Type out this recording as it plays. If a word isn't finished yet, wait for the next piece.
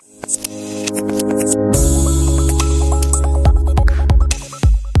Welcome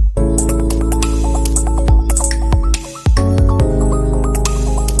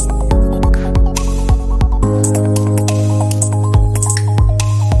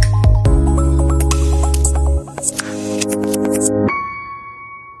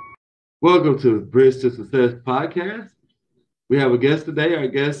to Bridge to Success podcast. We have a guest today. Our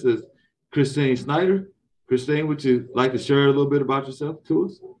guest is Kristen Schneider. Kristen, would you like to share a little bit about yourself to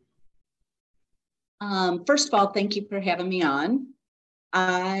us? First of all, thank you for having me on.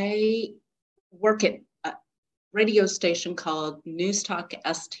 I work at a radio station called News Talk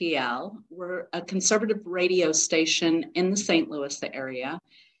STL. We're a conservative radio station in the St. Louis area,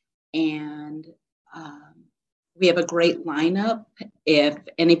 and we have a great lineup. If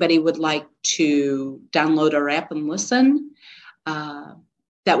anybody would like to download our app and listen,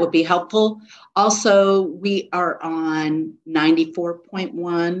 that would be helpful. Also, we are on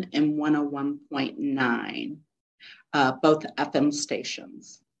 94.1 and 101.9, both FM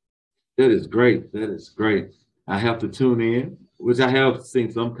stations. That is great. That is great. I have to tune in, which I have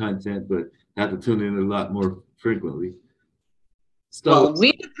seen some content, but I have to tune in a lot more frequently. So, well,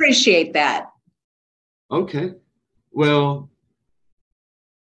 we appreciate that. Okay. Well,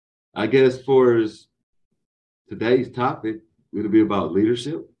 I guess for today's topic, it'll be about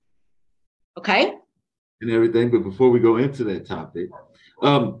leadership. Okay. And everything. But before we go into that topic,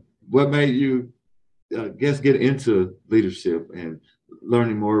 what made you, get into leadership and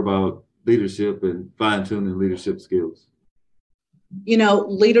learning more about leadership and fine-tuning leadership skills? You know,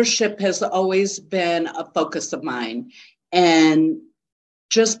 leadership has always been a focus of mine. And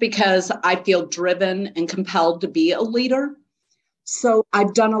just because I feel driven and compelled to be a leader. So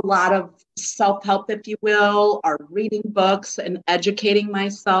I've done a lot of self-help, if you will, or reading books and educating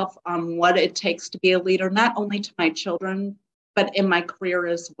myself on what it takes to be a leader, not only to my children, but in my career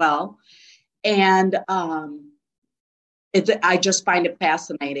as well. And I just find it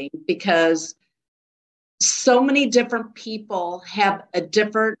fascinating because so many different people have a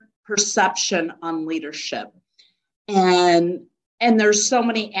different perception on leadership. And there's so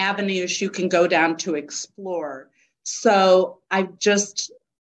many avenues you can go down to explore. So I've just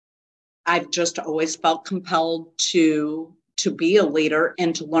always felt compelled to be a leader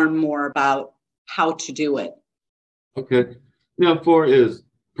and to learn more about how to do it. Okay. Now, for is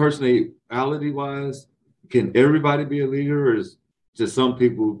personality wise, can everybody be a leader, or is just some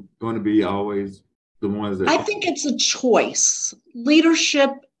people going to be always the ones that? I think it's a choice.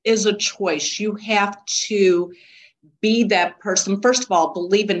 Leadership is a choice. You have to be that person. First of all,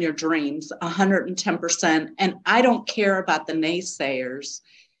 believe in your dreams 110%. And I don't care about the naysayers.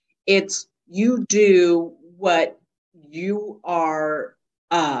 It's you do what you are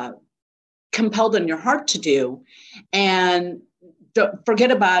compelled in your heart to do. And don't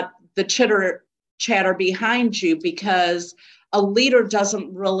forget about the chitter chatter behind you, because a leader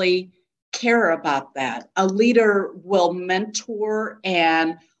doesn't really care about that. A leader will mentor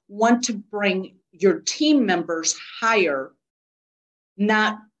and want to bring your team members higher,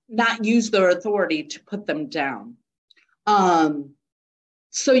 not use their authority to put them down.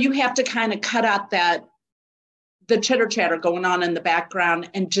 So you have to kind of cut out the chitter chatter going on in the background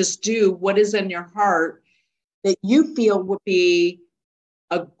and just do what is in your heart that you feel would be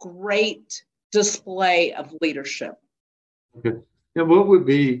a great display of leadership. Okay. And what would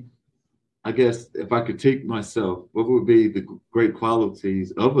be, I guess, if I could take myself, what would be the great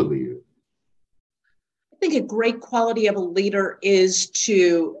qualities of a leader? I think a great quality of a leader is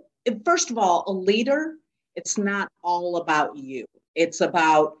first of all, a leader, it's not all about you. It's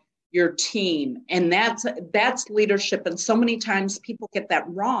about your team. And that's leadership. And so many times people get that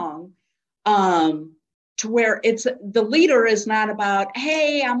wrong, to where the leader is not about,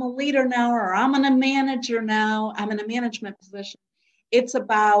 hey, I'm a leader now, or I'm a manager now, I'm in a management position. It's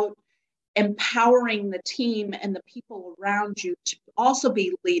about empowering the team and the people around you to also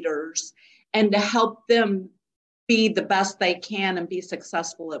be leaders and to help them be the best they can and be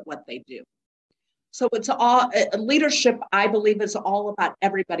successful at what they do. So it's all leadership, I believe, is all about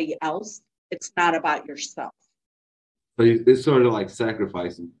everybody else. It's not about yourself. So it's sort of like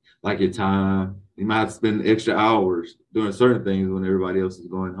sacrificing, like your time. You might have to spend extra hours doing certain things when everybody else is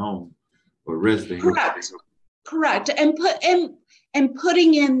going home or resting. Correct. And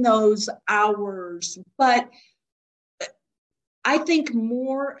putting in those hours. But I think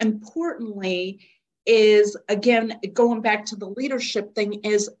more importantly is, again, going back to the leadership thing,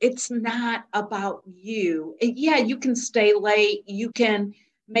 is it's not about you. Yeah, you can stay late, you can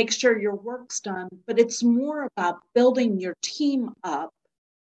make sure your work's done, but it's more about building your team up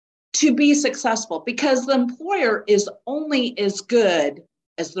to be successful, because the employer is only as good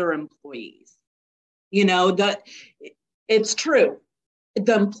as their employees. You know, that it's true.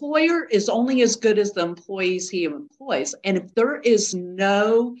 The employer is only as good as the employees he employs. And if there is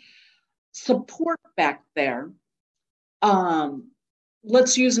no support back there,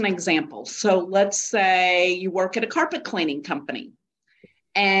 let's use an example. So let's say you work at a carpet cleaning company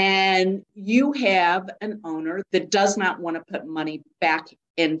and you have an owner that does not want to put money back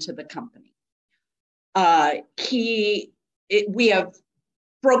into the company. We have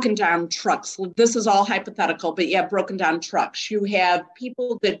broken down trucks. This is all hypothetical, but you have broken down trucks. You have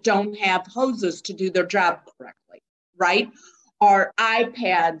people that don't have hoses to do their job correctly, right? Or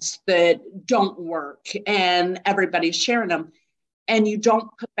iPads that don't work and everybody's sharing them. And you don't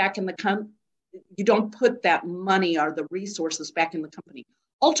put back in you don't put that money or the resources back in the company.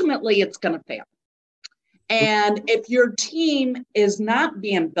 Ultimately, it's going to fail. And if your team is not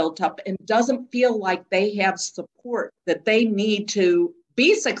being built up and doesn't feel like they have support that they need to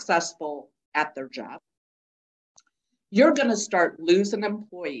be successful at their job, you're going to start losing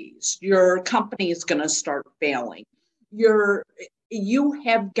employees. Your company is going to start failing. You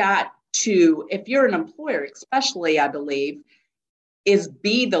have got to, if you're an employer, especially, I believe, is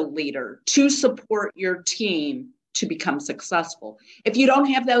be the leader to support your team to become successful. If you don't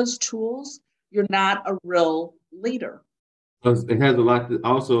have those tools, you're not a real leader. It has a lot to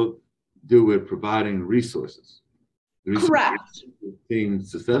also do with providing resources. Correct. Being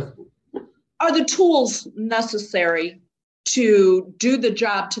successful. Are the tools necessary to do the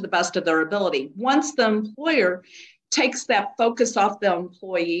job to the best of their ability? Once the employer takes that focus off the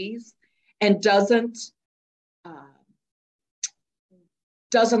employees and doesn't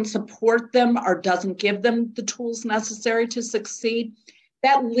support them or doesn't give them the tools necessary to succeed,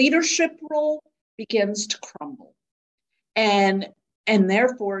 that leadership role begins to crumble. And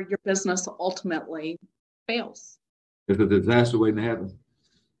therefore, your business ultimately fails. It's a disaster waiting to happen.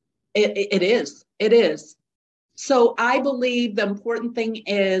 It is. So I believe the important thing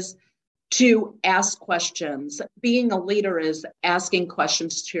is to ask questions. Being a leader is asking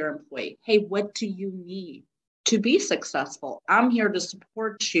questions to your employee. Hey, what do you need to be successful? I'm here to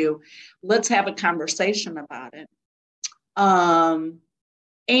support you. Let's have a conversation about it.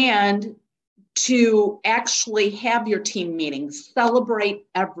 And to actually have your team meetings, celebrate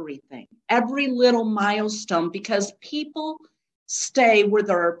everything, every little milestone, because people stay where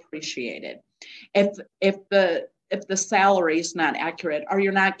they're appreciated. If the salary is not accurate or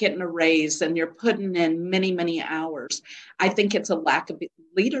you're not getting a raise and you're putting in many, many hours, I think it's a lack of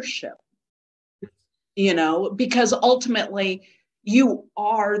leadership, because ultimately you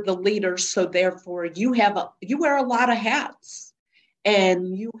are the leader. So therefore you wear a lot of hats,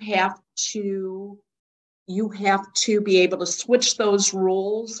 and you have to be able to switch those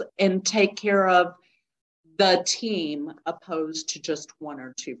roles and take care of the team opposed to just one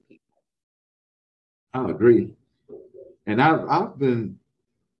or two people. I agree. And I've been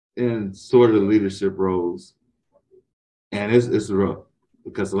in sort of leadership roles, and it's rough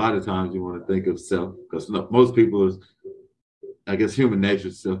because a lot of times you want to think of self, because most people is, I guess, human nature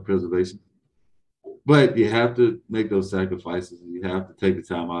is self-preservation. But you have to make those sacrifices, and you have to take the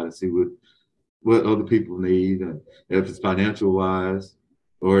time out and see what other people need, and if it's financial wise,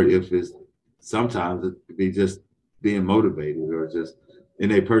 or if it's sometimes it could be just being motivated, or just in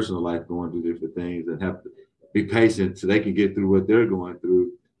their personal life going through different things, and have to be patient so they can get through what they're going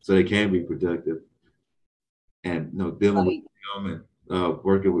through, so they can be productive. And dealing with them and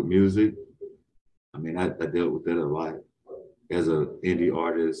working with music. I mean, I dealt with that a lot as an indie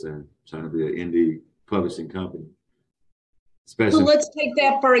artist and trying to be an indie publishing company. So let's take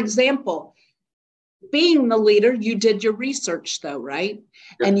that for example. Being the leader, you did your research though, right?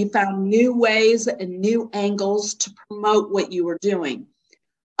 Yeah. And you found new ways and new angles to promote what you were doing.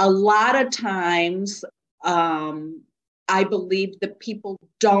 A lot of times, I believe that people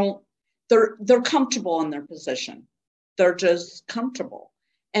they're comfortable in their position. They're just comfortable.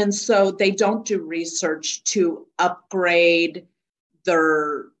 And so they don't do research to upgrade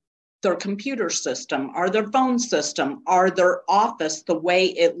their computer system or their phone system or their office, the way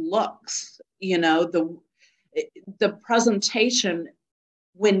it looks, the presentation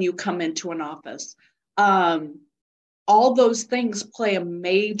when you come into an office. All those things play a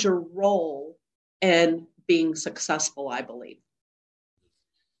major role in being successful, I believe.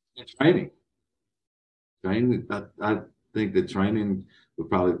 Training. I think that training would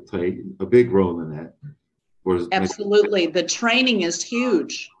probably play a big role in that. Absolutely. The training is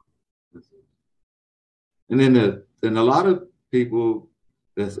huge. And then a lot of people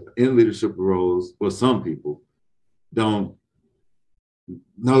that's in leadership roles, well, some people don't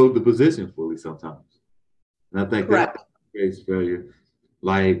know the position fully sometimes. And I think that creates failure.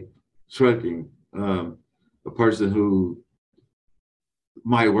 like trucking, a person who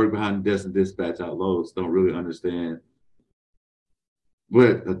might work behind the desk and dispatch out loads don't really understand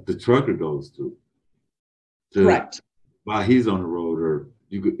what the trucker goes to Correct. while he's on the road, or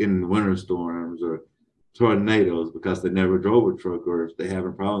you could, in winter storms or tornadoes, because they never drove a truck, or if they're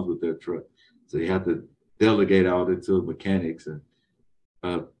having problems with their truck. So you have to delegate out into mechanics and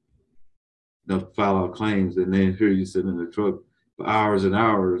uh, file out claims. And then here you sit in the truck for hours and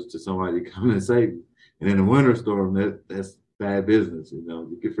hours to somebody come and save you. And in a winter storm, that's bad business.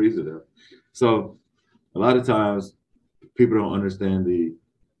 You can freeze it up. So a lot of times people don't understand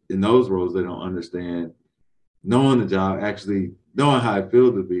in those roles, they don't understand knowing the job, actually knowing how it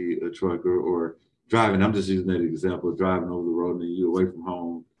feels to be a trucker or driving. I'm just using that example of driving over the road and you're away from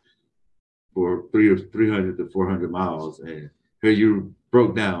home for 300 to 400 miles. And here you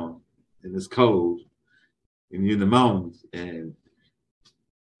broke down and it's cold and you're in the mountains and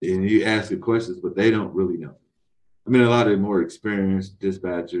you ask the questions, but they don't really know. I mean, a lot of the more experienced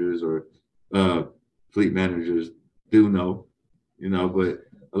dispatchers or fleet managers do know, but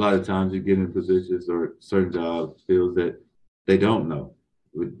a lot of times you get in positions or certain jobs feels that they don't know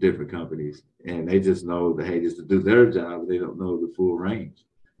with different companies. And they just know that, hey, just to do their job, they don't know the full range.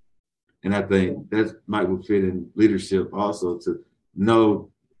 And I think that might will fit in leadership also, to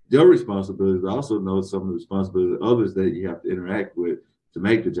know your responsibilities, but also know some of the responsibilities of others that you have to interact with to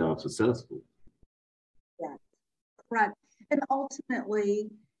make the job successful. Yeah, correct. And ultimately,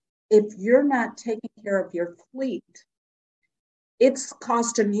 if you're not taking care of your fleet, it's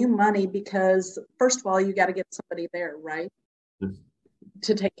costing you money because, first of all, you got to get somebody there, right,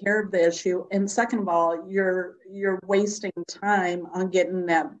 to take care of the issue. And second of all, you're wasting time on getting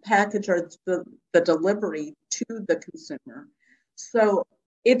that package or the delivery to the consumer. So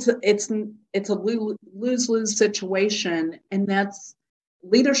it's a lose-lose situation, and that's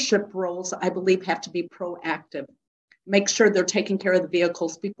leadership roles, I believe, have to be proactive. Make sure they're taking care of the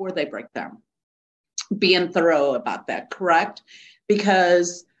vehicles before they break down. Being thorough about that, correct?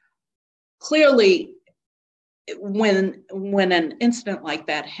 Because clearly, when an incident like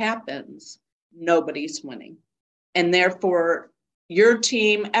that happens, nobody's winning. And therefore, your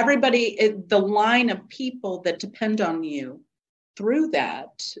team, everybody, the line of people that depend on you through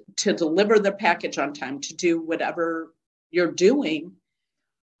that to deliver the package on time, to do whatever you're doing,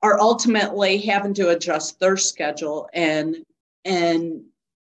 are ultimately having to adjust their schedule, and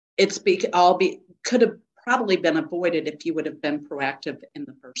it's could have probably been avoided if you would have been proactive in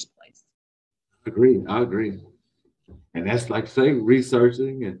the first place. I agree. And that's like say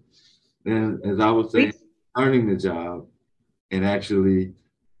researching and as I was saying, earning the job and actually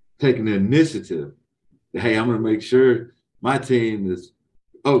taking the initiative. Hey, I'm gonna make sure my team is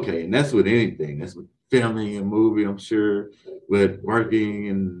okay. And that's with anything. That's with filming a movie, I'm sure, with working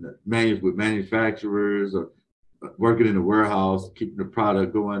in with manufacturers or working in the warehouse, keeping the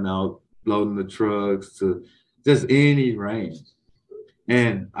product going out, loading the trucks, to just any range.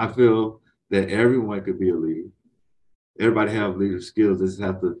 And I feel that everyone could be a leader. Everybody have leader skills. They just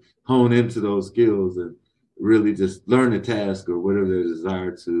have to hone into those skills and really just learn the task or whatever their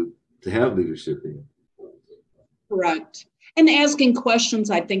desire to have leadership in. Correct. And asking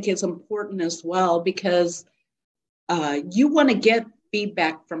questions, I think, is important as well, because you want to get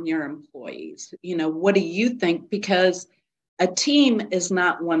feedback from your employees. What do you think? Because a team is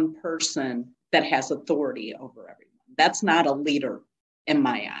not one person that has authority over everyone. That's not a leader in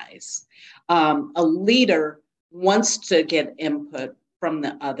my eyes. A leader wants to get input from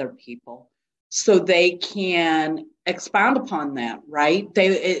the other people so they can expound upon that, right?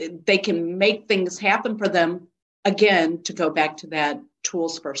 They can make things happen for them. Again, to go back to that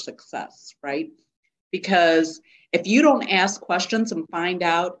tools for success, right? Because if you don't ask questions and find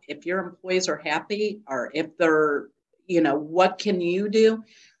out if your employees are happy or if they're, what can you do?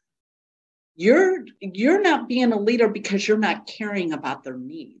 You're not being a leader because you're not caring about their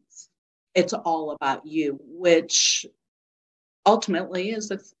needs. It's all about you, which ultimately is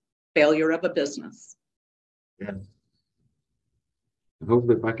a failure of a business. Yeah.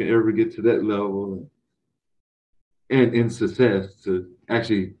 Hopefully if I can ever get to that level and in success, to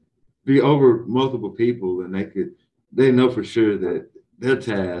actually be over multiple people, and they know for sure that their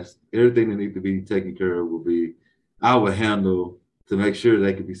task, everything that needs to be taken care of I will handle to make sure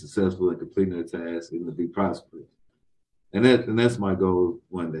they can be successful in completing their task and to be prosperous. And that's my goal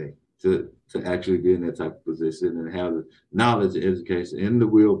one day, to actually be in that type of position and have the knowledge and education and the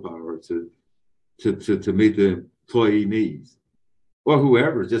willpower to meet the employee needs, or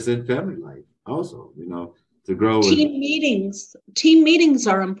whoever, just in family life also, to grow. Team meetings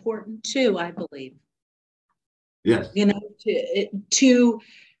are important too, I believe. Yes. You know, to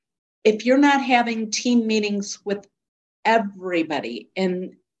if you're not having team meetings with everybody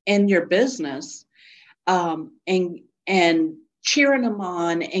in your business, and cheering them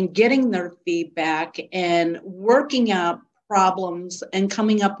on and getting their feedback and working out problems and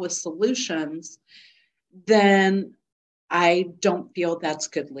coming up with solutions, then I don't feel that's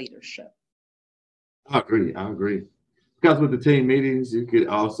good leadership. I agree. I agree. Because with the team meetings, you could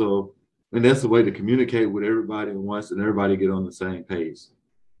also, and that's the way to communicate with everybody at once and everybody get on the same page.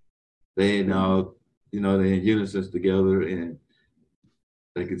 They know, they're in unison together and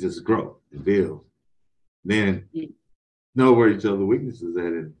they can just grow and build. Then know where each other's weaknesses at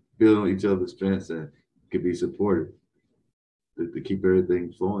and build on each other's strengths and can be supported to keep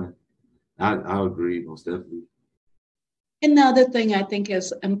everything flowing. I agree most definitely. Another thing I think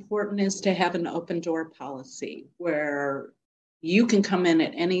is important is to have an open door policy where you can come in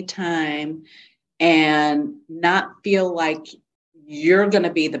at any time and not feel like you're going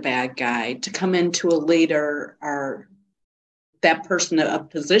to be the bad guy, to come into a leader or that person of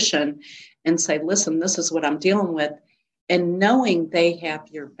position and say, listen, this is what I'm dealing with, and knowing they have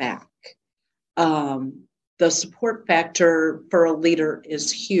your back. The support factor for a leader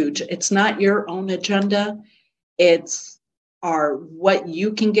is huge. It's not your own agenda. It's what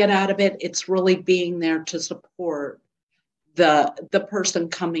you can get out of it. It's really being there to support the person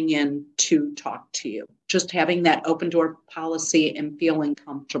coming in to talk to you. Just having that open door policy and feeling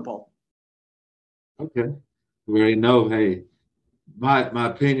comfortable. Okay. We already know, hey, my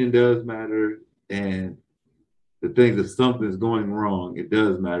opinion does matter, and the things if something's going wrong, it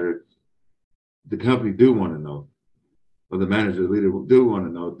does matter. The company do want to know, or the manager, the leader do want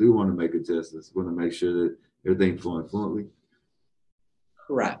to know, do want to make adjustments, want to make sure that everything's flowing fluently.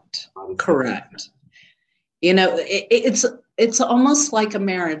 Correct. Correct. You know, it's almost like a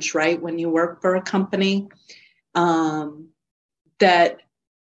marriage, right? When you work for a company, that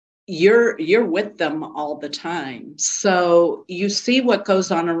you're with them all the time. So you see what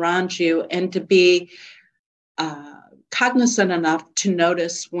goes on around you, and to be cognizant enough to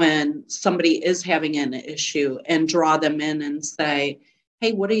notice when somebody is having an issue and draw them in and say,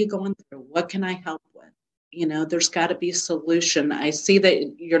 hey, what are you going through? What can I help with? You know, there's got to be a solution. I see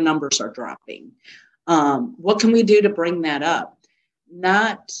that your numbers are dropping. What can we do to bring that up?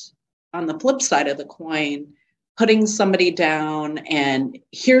 Not on the flip side of the coin, putting somebody down and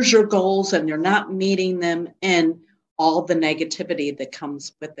here's your goals and you're not meeting them, and all the negativity that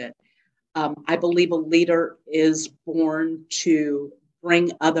comes with it. I believe a leader is born to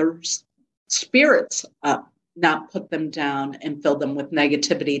bring others' spirits up, not put them down and fill them with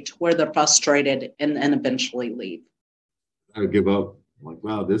negativity to where they're frustrated and eventually leave. I give up. I'm like,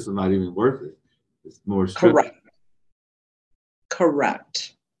 wow, this is not even worth it. It's more stress. Correct.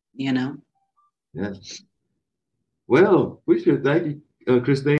 Correct. You know? Yes. Well, we should thank you,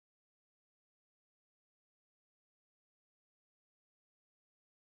 Christine.